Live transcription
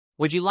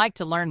Would you like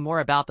to learn more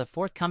about the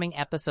forthcoming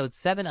episode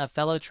 7 of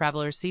Fellow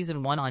Travelers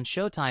Season 1 on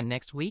Showtime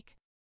next week?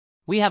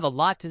 We have a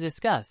lot to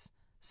discuss,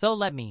 so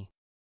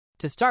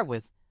to start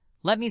with,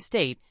 let me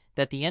state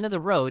that the end of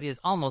the road is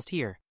almost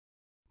here.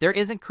 There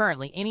isn't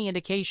currently any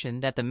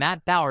indication that the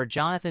Matt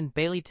Bower-Jonathan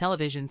Bailey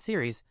television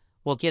series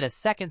will get a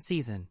second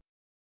season.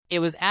 It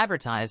was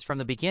advertised from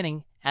the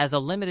beginning as a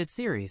limited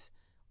series,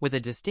 with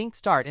a distinct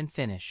start and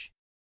finish.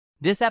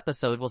 This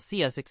episode will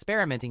see us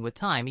experimenting with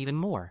time even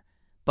more,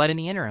 but in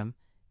the interim,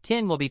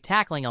 Tin will be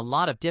tackling a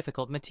lot of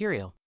difficult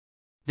material.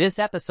 This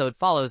episode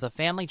follows a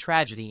family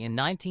tragedy in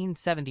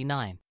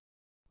 1979.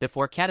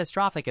 Before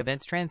catastrophic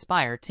events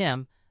transpire,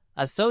 Tim,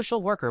 a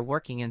social worker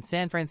working in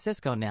San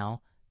Francisco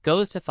now,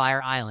 goes to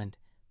Fire Island,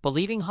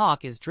 believing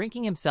Hawk is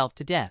drinking himself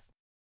to death.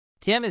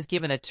 Tim is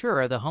given a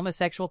tour of the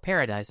homosexual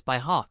paradise by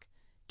Hawk,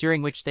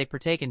 during which they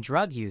partake in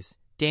drug use,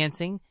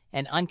 dancing,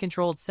 and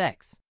uncontrolled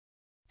sex.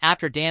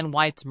 After Dan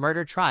White's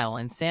murder trial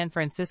in San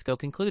Francisco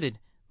concluded,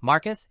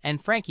 Marcus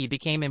and Frankie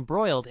became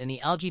embroiled in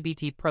the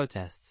LGBT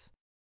protests.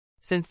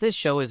 Since this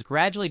show is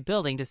gradually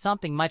building to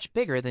something much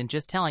bigger than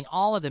just telling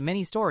all of the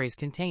many stories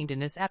contained in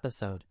this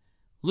episode,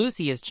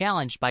 Lucy is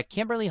challenged by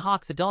Kimberly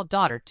Hawk's adult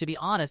daughter to be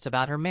honest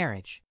about her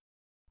marriage.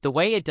 The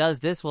way it does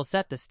this will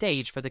set the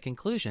stage for the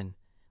conclusion,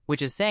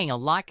 which is saying a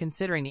lot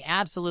considering the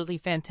absolutely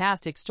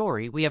fantastic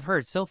story we have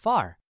heard so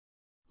far.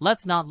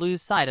 Let's not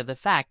lose sight of the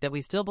fact that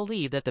we still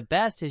believe that the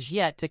best is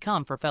yet to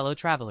come for Fellow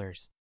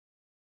Travelers.